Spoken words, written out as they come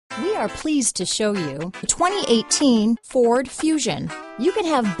are pleased to show you the 2018 Ford Fusion. You can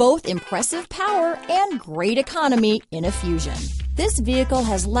have both impressive power and great economy in a Fusion. This vehicle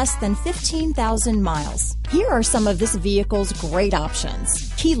has less than 15,000 miles. Here are some of this vehicle's great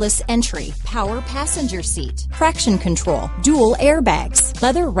options: keyless entry, power passenger seat, traction control, dual airbags,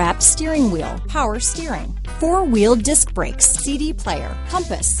 leather-wrapped steering wheel, power steering, four-wheel disc brakes, CD player,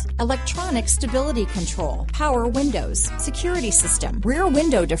 compass, electronic stability control, power windows, security system, rear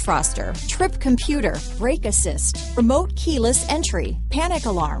window defroster, trip computer, brake assist, remote keyless entry, panic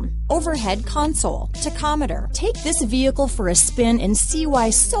alarm, overhead console, tachometer. Take this vehicle for a spin and see why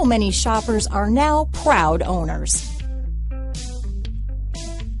so many shoppers are now proud owners.